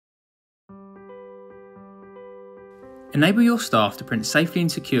Enable your staff to print safely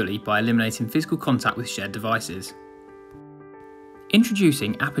and securely by eliminating physical contact with shared devices.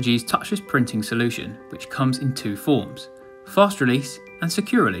 Introducing Apogee's Touchless printing solution, which comes in two forms, Fast Release and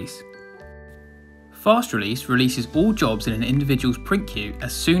Secure Release. Fast Release releases all jobs in an individual's print queue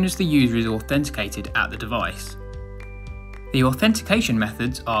as soon as the user is authenticated at the device. The authentication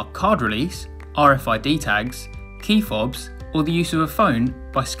methods are card release, RFID tags, key fobs, or the use of a phone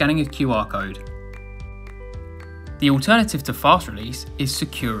by scanning a QR code. The alternative to Fast Release is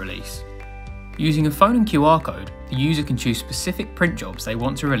Secure Release. Using a phone and QR code, the user can choose specific print jobs they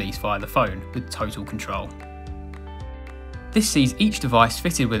want to release via the phone with total control. This sees each device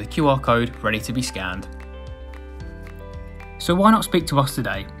fitted with a QR code ready to be scanned. So why not speak to us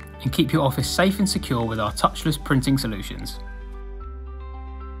today and keep your office safe and secure with our touchless printing solutions?